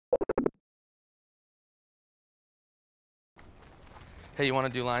Hey, you want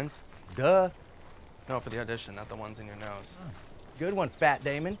to do lines? Duh. No, for the audition, not the ones in your nose. Oh, good one, Fat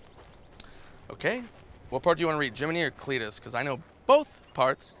Damon. Okay. What part do you want to read, Jiminy or Cletus? Because I know both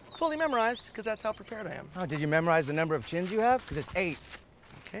parts fully memorized, because that's how prepared I am. Oh, did you memorize the number of chins you have? Because it's 8.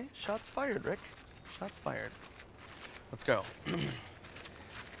 Okay, shots fired, Rick. Shots fired. Let's go.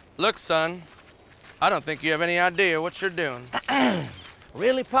 Look, son, I don't think you have any idea what you're doing.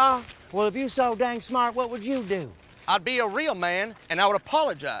 Really, Pa? Well, if you so dang smart, what would you do? I'd be a real man, and I would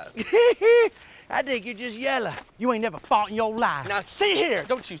apologize. I think you're just yellow. You ain't never fought in your life. Now, see here,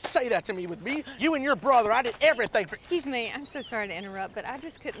 don't you say that to me with me. You and your brother, I did everything for... Excuse me, I'm so sorry to interrupt, but I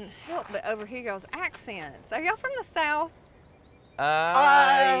just couldn't help but overhear y'all's accents. Are y'all from the South?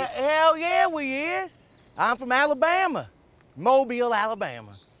 Hell yeah, we is. I'm from Alabama. Mobile,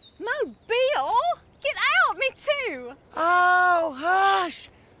 Alabama. Mobile? Get out, me too. Oh, hush.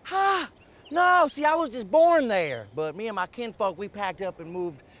 No, see, I was just born there. But me and my kinfolk, we packed up and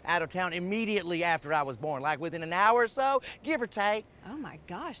moved out of town immediately after I was born, like within an hour or so, give or take. Oh my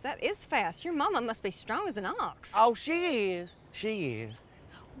gosh, that is fast. Your mama must be strong as an ox. Oh, she is. She is.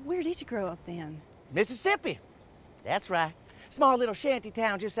 Where did you grow up then? Mississippi. That's right. Small little shanty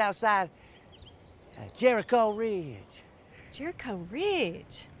town just outside Jericho Ridge. Jericho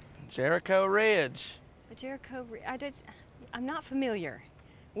Ridge. Jericho Ridge. The Jericho Ridge. I'm not familiar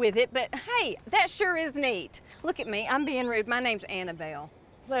with it, but hey, that sure is neat. Look at me, I'm being rude. My name's Annabelle.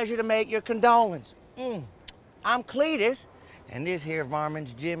 Pleasure to make your condolence. I'm Cletus, and this here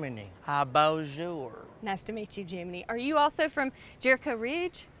varmin's Jiminy. Bonjour. Nice to meet you, Jiminy. Are you also from Jericho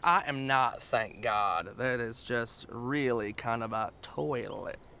Ridge? I am not, thank God. That is just really kind of a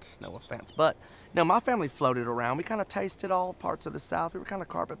toilet. No offense, but no, my family floated around. We kind of tasted all parts of the South. We were kind of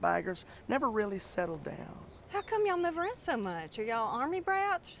carpetbaggers. Never really settled down. How come y'all move around so much? Are y'all army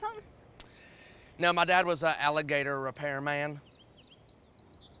brats or something? No, my dad was an alligator repairman.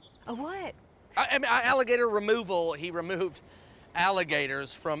 A what? I mean, alligator removal. He removed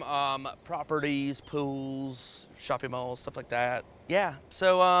alligators from properties, pools, shopping malls, stuff like that. Yeah,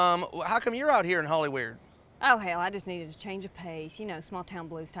 so how come you're out here in Hollywood? Oh, hell, I just needed a change of pace, you know, small town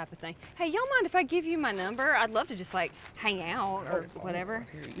blues type of thing. Hey, y'all mind if I give you my number? I'd love to just, like, hang out or whatever.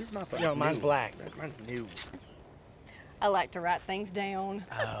 Here, use my phone. No, mine's black. Mine's new. I like to write things down.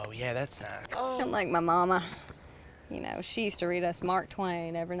 Oh, yeah, that's nice. I'm like my mama. You know, she used to read us Mark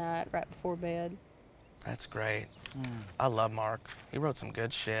Twain every night right before bed. That's great. I love Mark. He wrote some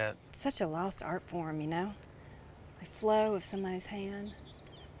good shit. It's such a lost art form, you know? The flow of somebody's hand.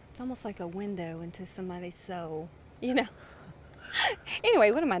 It's almost like a window into somebody's soul, you know?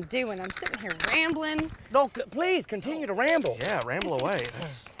 Anyway, what am I doing? I'm sitting here rambling. No, please, continue to ramble. Yeah, ramble away.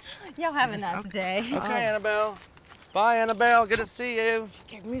 That's... Y'all have a nice day. Okay, Annabelle. Bye, Annabelle. Good to see you.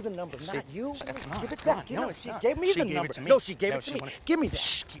 She gave me the number, not you. It's not. Give it It's back. not. You No, know, it's she not. gave me She the gave number. it to me. No, she gave No, it to she me. wanted- Give me that.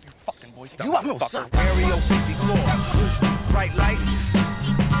 Shh, keep your fucking voice down. You are no fucker. son. Area 54, bright lights,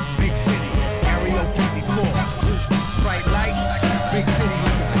 big city. Area 54, bright lights, big city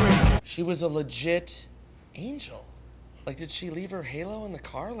looking pretty. She was a legit angel. Like, did she leave her halo in the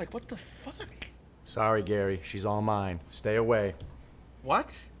car? Like, what the fuck? Sorry, Gary. She's all mine. Stay away.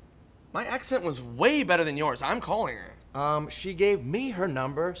 What? My accent was way better than yours. I'm calling her. She gave me her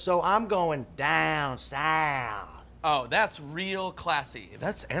number, so I'm going down south. Oh, that's real classy.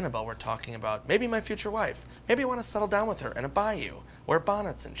 That's Annabelle we're talking about. Maybe my future wife. Maybe I want to settle down with her in a bayou. Wear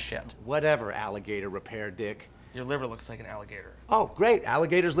bonnets and shit. Whatever, alligator repair dick. Your liver looks like an alligator. Oh, great.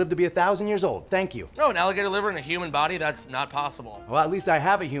 Alligators live to be 1,000 years old. Thank you. No, an alligator liver in a human body? That's not possible. Well, at least I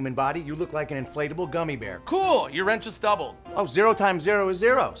have a human body. You look like an inflatable gummy bear. Cool, your rent just doubled. Oh, 0 times 0 is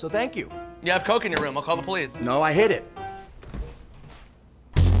 0, so thank you. You have coke in your room. I'll call the police. No, I hid it.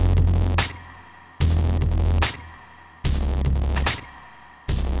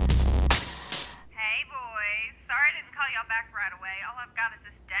 Hey, boys. Sorry I didn't call y'all back right away. All I've got is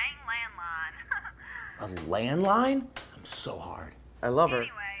this dang landline. A landline? I'm so hard. I love her.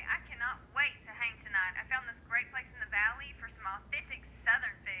 Anyway, I cannot wait to hang tonight. I found this great place in the valley for some authentic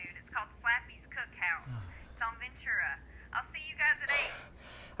Southern food. It's called Slappy's Cookhouse. It's on Ventura. I'll see you guys at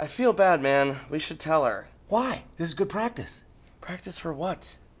 8. I feel bad, man. We should tell her. Why? This is good practice. Practice for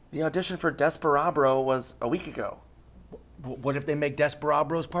what? The audition for Desperabro was a week ago. What if they make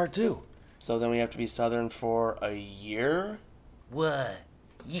Desperados Part 2? So then we have to be Southern for a year? What?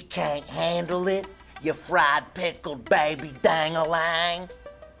 You can't handle it? You fried pickled baby dang-a-lang?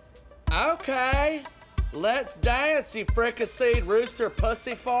 Okay. Let's dance, you fricasseed rooster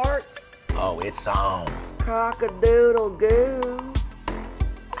pussy fart. Oh, it's on. Cock-a-doodle-goo.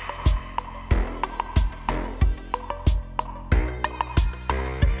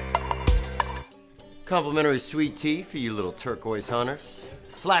 Complimentary sweet tea for you little turquoise hunters.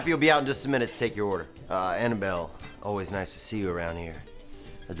 Slappy will be out in just a minute to take your order. Annabelle, always nice to see you around here.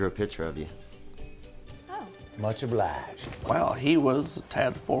 I drew a picture of you. Oh. Much obliged. Well, he was a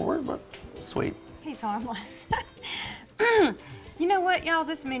tad forward, but sweet. He's harmless. You know what, y'all?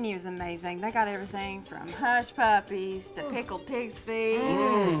 This menu is amazing. They got everything from hush puppies to pickled pig's feet.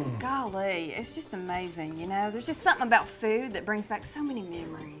 Golly, it's just amazing, you know? There's just something about food that brings back so many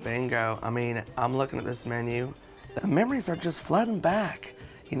memories. Bingo. I mean, I'm looking at this menu. The memories are just flooding back.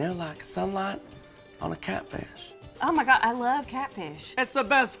 You know, like sunlight on a catfish. Oh my God, I love catfish. It's the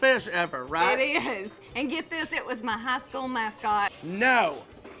best fish ever, right? It is. And get this, it was my high school mascot. No.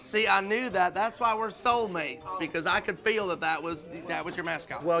 See, I knew that. That's why we're soulmates, because I could feel that was your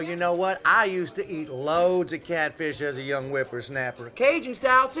mascot. Well, you know what? I used to eat loads of catfish as a young whippersnapper. Cajun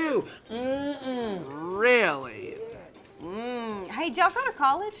style, too. Really? Hey, did y'all go to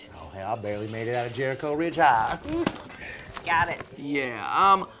college? Oh, hell, I barely made it out of Jericho Ridge High. Got it.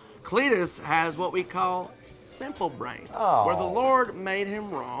 Yeah. Cletus has what we call simple brain, where the Lord made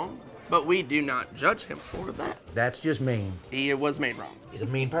him wrong, but we do not judge him for that. That's just mean. He was made wrong. He's a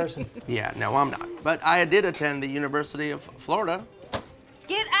mean person. Yeah, no, I'm not. But I did attend the University of Florida.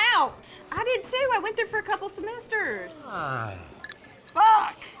 Get out! I did too. I went there for a couple semesters.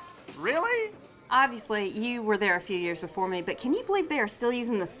 Fuck! Really? Obviously, you were there a few years before me, but can you believe they are still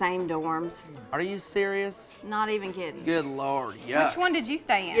using the same dorms? Are you serious? Not even kidding. Good Lord, yeah. Which one did you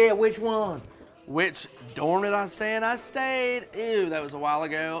stay in? Yeah, which one? Which dorm did I stay in? I stayed, ew, that was a while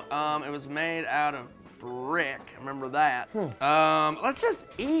ago. It was made out of brick, I remember that. Let's just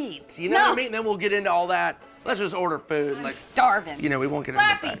eat, you know what I mean? And then we'll get into all that. Let's just order food. I'm like, starving. you know, we won't get into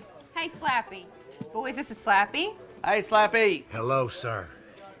Slappy! that. Hey, Slappy. Boys, this is Slappy. Hey, Slappy. Hello, sir.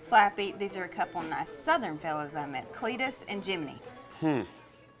 Slappy, these are a couple nice southern fellows I met, Cletus and Jiminy.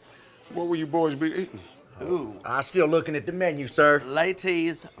 What will you boys be eating? Ooh. I'm still looking at the menu, sir.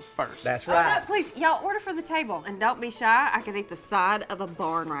 Ladies first. That's Oh, right. no, please, y'all order for the table. And don't be shy, I could eat the side of a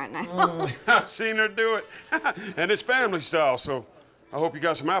barn right now. I've seen her do it. And it's family style, so I hope you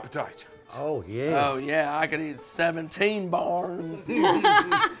got some appetite. Oh, yeah. Oh, yeah, I could eat 17 barns.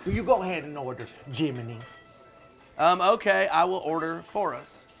 You go ahead and order, Jiminy. Okay, I will order for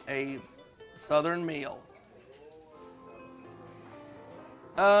us a southern meal.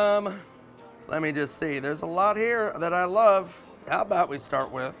 Let me just see. There's a lot here that I love. How about we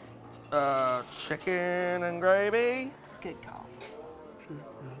start with chicken and gravy? Good call.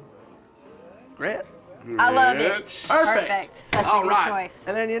 Grit? I love it. Perfect. Such a All good right. choice.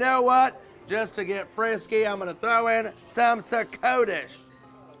 And then you know what? Just to get frisky, I'm gonna throw in some Sakotish.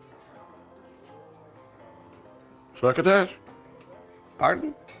 Succotash?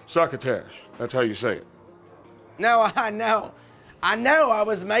 Pardon? Succotash. That's how you say it. No, I know. I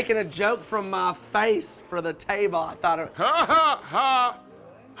was making a joke from my face for the table. I thought it. Ha ha ha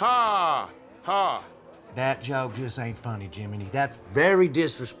ha ha. That joke just ain't funny, Jiminy. That's very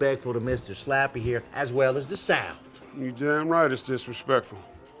disrespectful to Mr. Slappy here, as well as the South. You damn right it's disrespectful.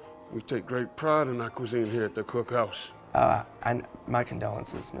 We take great pride in our cuisine here at the Cookhouse. My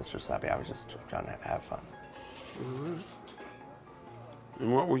condolences, Mr. Slappy. I was just trying to have fun.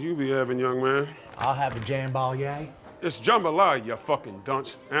 And what will you be having, young man? I'll have the jambalaya. It's jambalaya, you fucking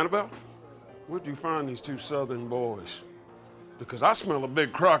dunce. Annabelle, where'd you find these two southern boys? Because I smell a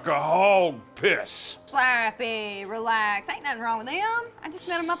big crock of hog piss. Slappy, relax. Ain't nothing wrong with them. I just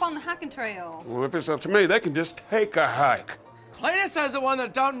met them up on the hiking trail. Well, if it's up to me, they can just take a hike. Cletus is the one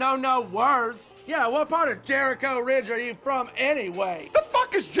that don't know no words. Yeah, what part of Jericho Ridge are you from anyway? The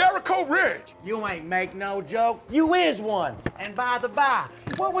fuck is Jericho Ridge? You ain't make no joke. You is one. And by the by,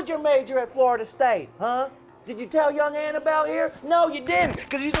 what was your major at Florida State, huh? Did you tell young Annabelle here? No, you didn't,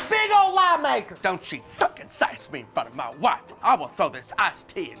 because he's a big old lie maker. Don't you fucking sass me in front of my wife. I will throw this iced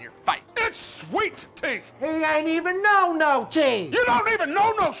tea in your face. It's sweet tea. He ain't even know no tea. You don't even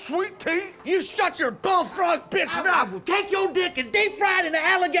know no sweet tea. You shut your bullfrog bitch I mouth. will take your dick and deep fry it in an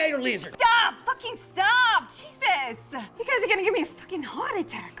alligator lizard. Stop! Fucking stop! Jesus! You guys are gonna give me a fucking heart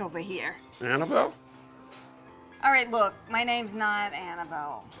attack over here. Annabelle? All right, look, my name's not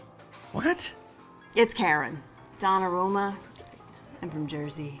Annabelle. What? It's Karen. Donnarumma. I'm from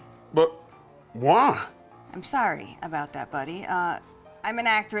Jersey. But why? I'm sorry about that, buddy. I'm an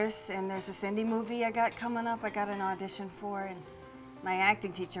actress, and there's this indie movie I got coming up I got an audition for, and my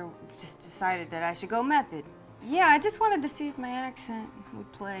acting teacher just decided that I should go method. Yeah, I just wanted to see if my accent would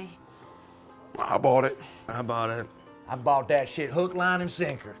play. I bought it. I bought it. I bought that shit hook, line, and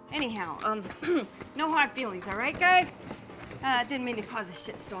sinker. Anyhow, no hard feelings, all right, guys? Didn't mean to cause a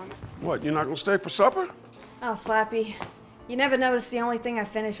shitstorm. What, you're not gonna stay for supper? Oh, Slappy, you never noticed the only thing I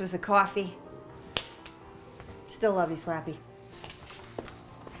finished was the coffee? Still love you, Slappy.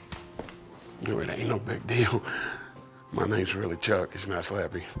 No, it ain't no big deal. My name's really Chuck. It's not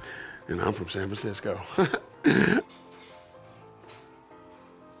Slappy. And I'm from San Francisco.